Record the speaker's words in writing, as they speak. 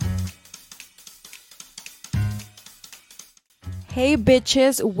Hey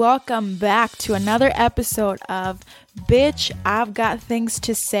bitches, welcome back to another episode of Bitch, I've Got Things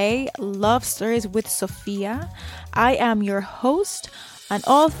to Say, Love Stories with Sophia. I am your host on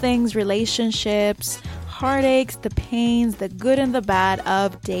all things relationships, heartaches, the pains, the good and the bad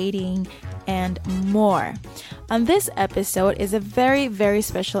of dating, and more. On this episode is a very, very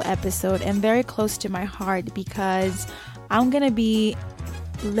special episode and very close to my heart because I'm going to be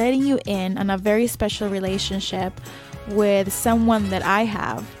letting you in on a very special relationship with someone that I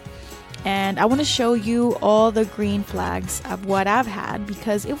have. And I want to show you all the green flags of what I've had,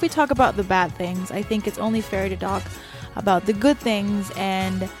 because if we talk about the bad things, I think it's only fair to talk about the good things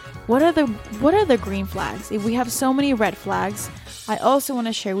and what are the green flags. If we have so many red flags, I also want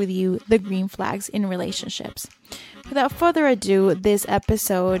to share with you the green flags in relationships. Without further ado, this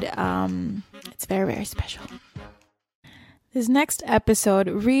episode it's very, very special. This next episode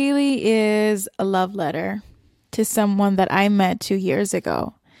really is a love letter to someone that I met 2 years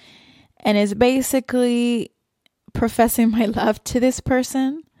ago. And is basically professing my love to this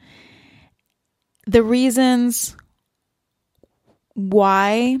person. The reasons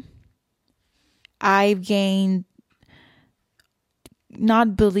why I've gained,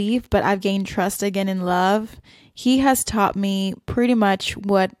 not belief, but I've gained trust again in love. He has taught me pretty much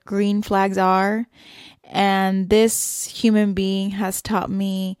what green flags are. And this human being has taught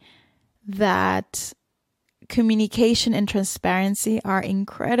me that communication and transparency are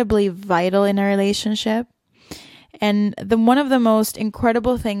incredibly vital in a relationship. And one of the most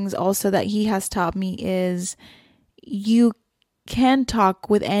incredible things also that he has taught me is you can talk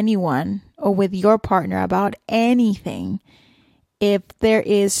with anyone or with your partner about anything if there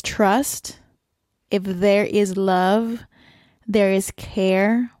is trust, if there is love, there is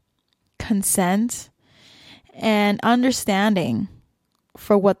care, consent, and understanding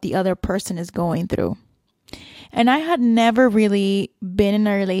for what the other person is going through. And I had never really been in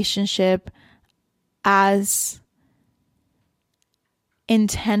a relationship as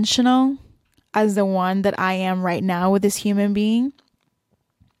intentional as the one that I am right now with this human being.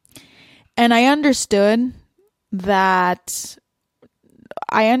 And I understood that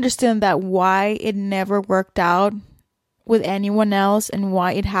why it never worked out with anyone else and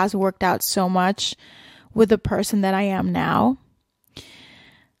why it has worked out so much with the person that I am now.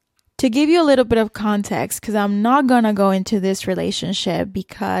 To give you a little bit of context, because I'm not going to go into this relationship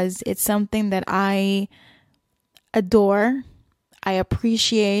because it's something that I adore, I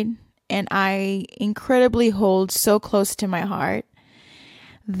appreciate, and I incredibly hold so close to my heart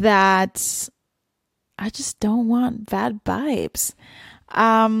that I just don't want bad vibes.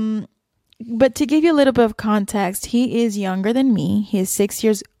 But to give you a little bit of context, he is younger than me. He is 6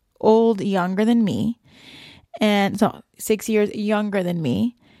 years old younger than me. And so 6 years younger than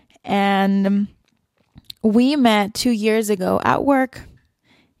me. And we met 2 years ago at work,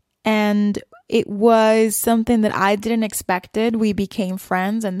 and it was something that I didn't expect. We became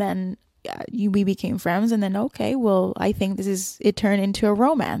friends, and then okay, well, I think it turned into a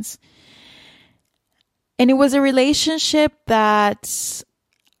romance. And it was a relationship that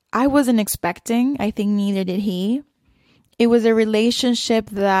I wasn't expecting. I think neither did he. It was a relationship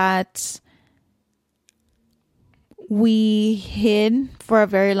that we hid for a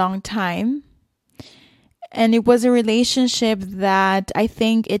very long time. And it was a relationship that I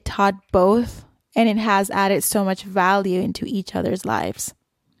think it taught both, and it has added so much value into each other's lives.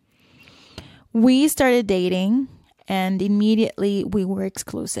 We started dating, and immediately we were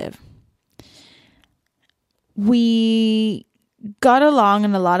exclusive. We got along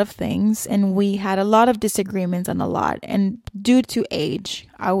on a lot of things, and we had a lot of disagreements on a lot. And due to age,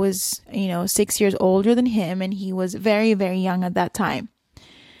 I was 6 years older than him, and he was very, very young at that time.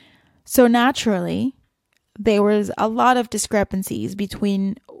 So naturally, there was a lot of discrepancies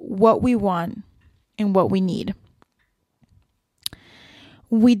between what we want and what we need.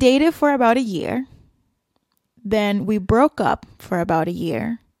 We dated for about a year, then we broke up for about a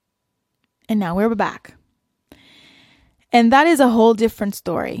year, and now we're back. And that is a whole different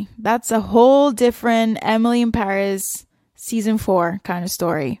story. That's a whole different Emily in Paris season 4 kind of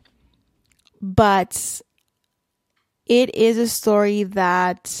story. But it is a story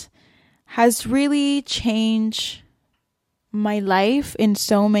that has really changed my life in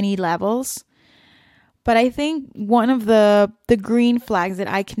so many levels. But I think one of the green flags that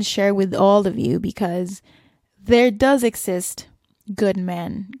I can share with all of you, because there does exist good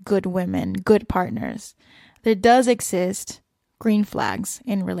men, good women, good partners. There does exist green flags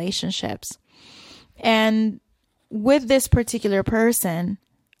in relationships. And with this particular person,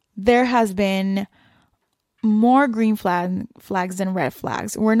 there has been more green flags than red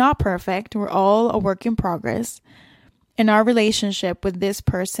flags. We're not perfect. We're all a work in progress. in our relationship with this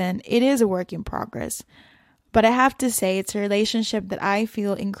person, it is a work in progress. But I have to say, it's a relationship that I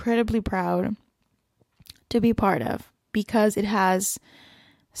feel incredibly proud to be part of because it has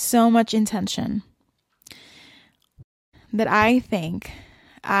so much intention that I think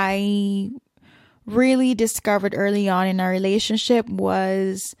I really discovered early on in our relationship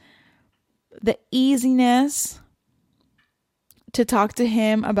was the easiness to talk to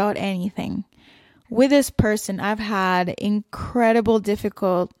him about anything. With this person, I've had incredible,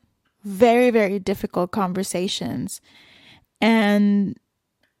 difficult, very, very difficult conversations. And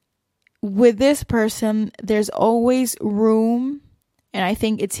with this person, there's always room. And I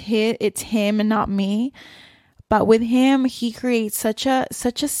think it's him and not me. But with him, he creates such a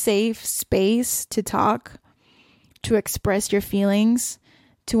safe space to talk, to express your feelings,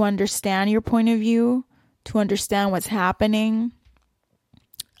 to understand your point of view, to understand what's happening.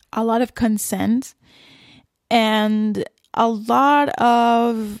 A lot of consent and a lot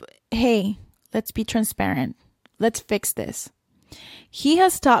of, hey, let's be transparent. Let's fix this. He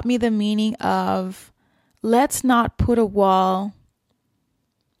has taught me the meaning of let's not put a wall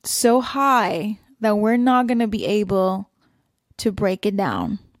so high that we're not going to be able to break it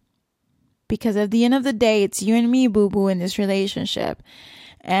down. Because at the end of the day, it's you and me, boo-boo, in this relationship.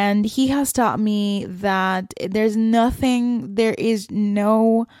 And he has taught me that there is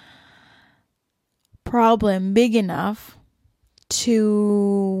no problem big enough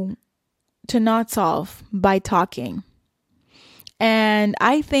to not solve by talking. And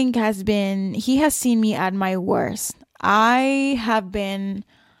I think he has seen me at my worst. I have been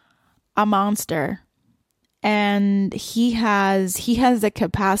a monster, and he has the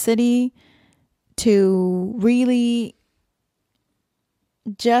capacity to really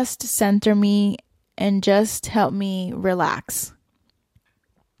just center me and just help me relax.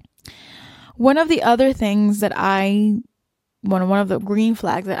 One of the other things that one of the green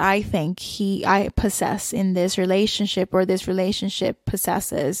flags that I think I possess in this relationship, or this relationship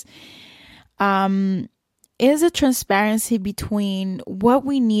possesses, is a transparency between what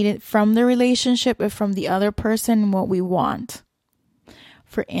we needed from the relationship and from the other person and what we want.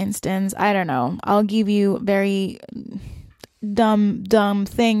 For instance, I don't know, I'll give you very dumb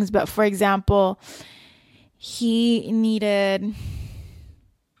things, but for example, he needed,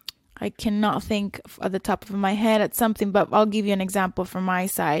 I cannot think at the top of my head at something, but I'll give you an example from my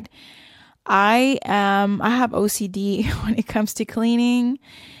side. I have OCD when it comes to cleaning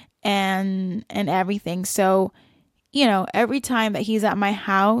and everything. So, every time that he's at my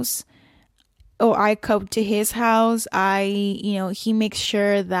house or I come to his house, he makes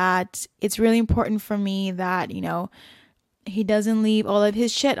sure that it's really important for me that, he doesn't leave all of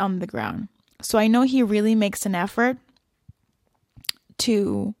his shit on the ground. So I know he really makes an effort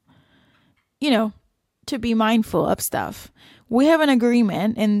to be mindful of stuff. We have an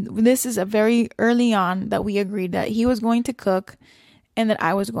agreement, and this is a very early on that we agreed that he was going to cook and that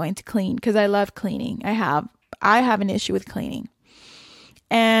I was going to clean, because I love cleaning. I have an issue with cleaning.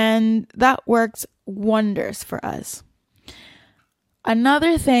 And that works wonders for us.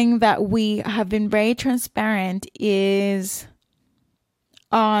 Another thing that we have been very transparent is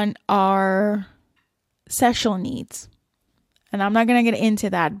on our sexual needs. And I'm not going to get into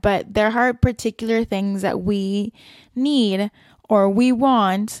that, but there are particular things that we need or we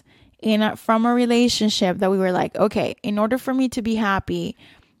want from a relationship that we were like, okay, in order for me to be happy,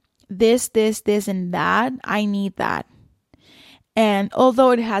 this, and that, I need that. And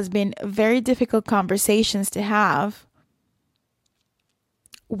although it has been very difficult conversations to have,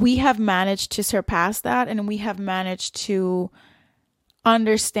 we have managed to surpass that, and we have managed to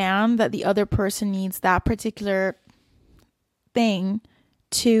understand that the other person needs that particular thing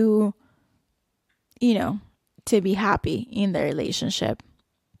to be happy in their relationship.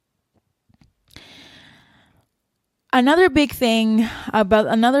 Another big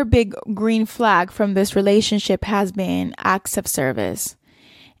green flag from this relationship has been acts of service.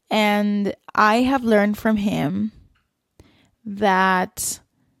 And I have learned from him that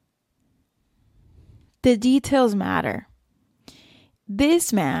the details matter.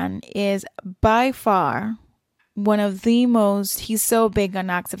 This man is by far one of the most, he's so big on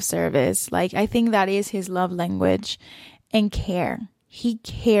acts of service. Like, I think that is his love language, and care. He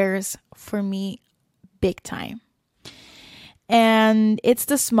cares for me big time. And it's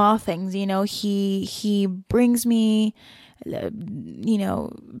the small things, he brings me,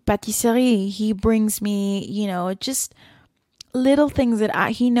 patisserie. He brings me, just little things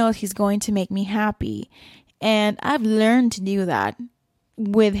that he knows he's going to make me happy. And I've learned to do that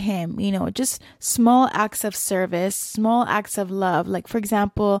with him, just small acts of service, small acts of love. Like, for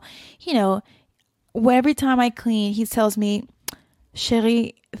example, every time I clean, he tells me,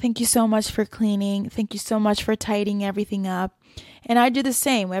 Chérie, thank you so much for cleaning. Thank you so much for tidying everything up. And I do the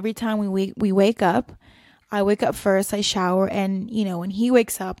same. Every time we wake up, I wake up first, I shower, and, when he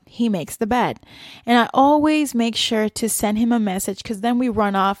wakes up, he makes the bed. And I always make sure to send him a message, because then we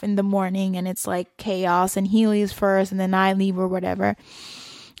run off in the morning and it's like chaos, and he leaves first and then I leave or whatever.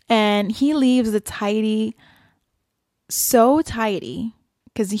 And he leaves so tidy,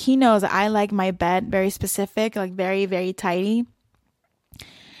 because he knows I like my bed very specific, like very, very tidy.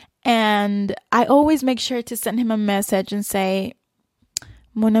 And I always make sure to send him a message and say,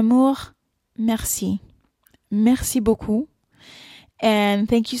 Mon amour, merci. Merci beaucoup. And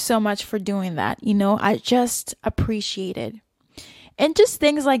thank you so much for doing that. I just appreciate it. And just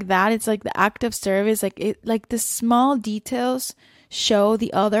things like that. It's like the act of service, like the small details show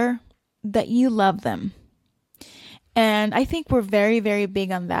the other that you love them. And I think we're very, very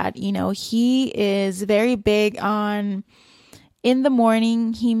big on that. He is very big on, in the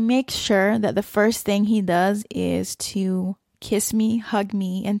morning, he makes sure that the first thing he does is to kiss me, hug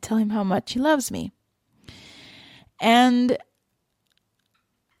me, and tell him how much he loves me. And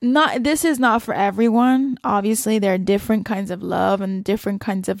this is not for everyone. Obviously, there are different kinds of love and different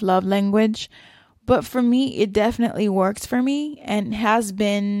kinds of love language. But for me, it definitely works for me, and has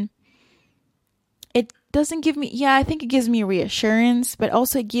been. It doesn't give me, I think it gives me reassurance, but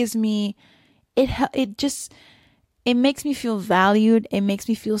also it gives me, it makes me feel valued, it makes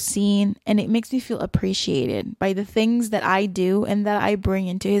me feel seen, and it makes me feel appreciated by the things that I do and that I bring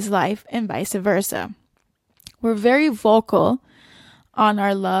into his life, and vice versa. We're very vocal on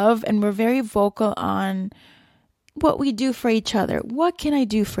our love, and we're very vocal on what we do for each other. What can I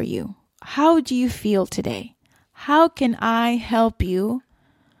do for you? How do you feel today? How can I help you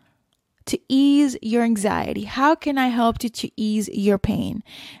to ease your anxiety? How can I help you to ease your pain?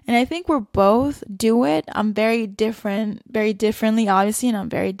 And I think we're both do it on very differently, obviously, and on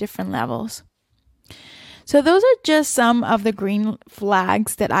very different levels. So those are just some of the green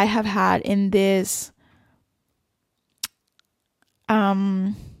flags that I have had in this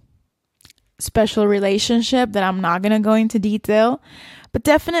special relationship that I'm not going to go into detail. But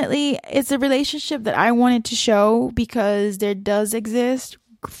definitely, it's a relationship that I wanted to show, because there does exist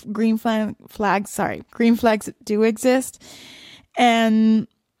green flags do exist. And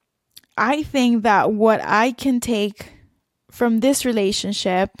I think that what I can take from this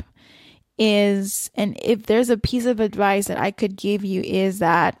relationship is, and if there's a piece of advice that I could give you, is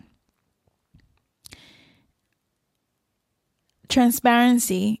that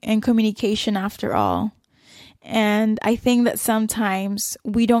transparency and communication, after all. And I think that sometimes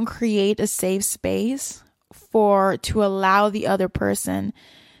we don't create a safe space to allow the other person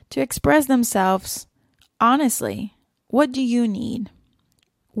to express themselves honestly. What do you need?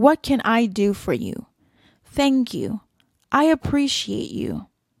 What can I do for you? Thank you. I appreciate you.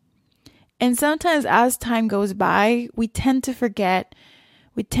 And sometimes as time goes by, we tend to forget.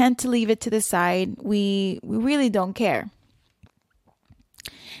 We tend to leave it to the side. We really don't care.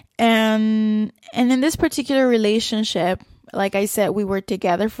 And in this particular relationship, like I said, we were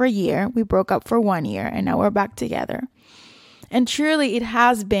together for a year. We broke up for 1 year, and now we're back together. And truly, it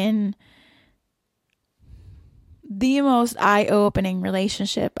has been the most eye-opening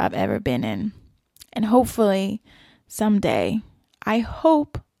relationship I've ever been in. And hopefully, someday, I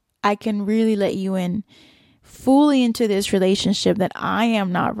hope I can really let you in fully into this relationship that I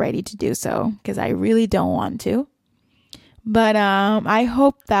am not ready to do so, because I really don't want to. But I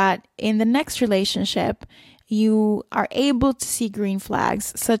hope that in the next relationship, you are able to see green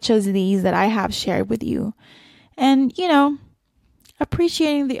flags such as these that I have shared with you. And,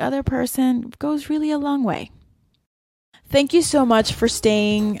 appreciating the other person goes really a long way. Thank you so much for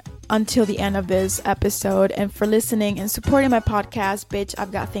staying until the end of this episode, and for listening and supporting my podcast, Bitch,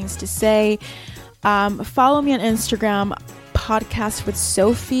 I've Got Things to Say. Follow me on Instagram, Podcast with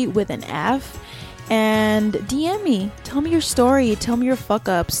Sophie with an F. And DM me. Tell me your story. Tell me your fuck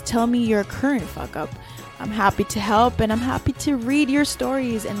ups. Tell me your current fuck up. I'm happy to help, and I'm happy to read your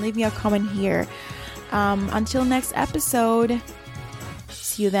stories, and leave me a comment here. Until next episode.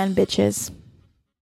 See you then, bitches.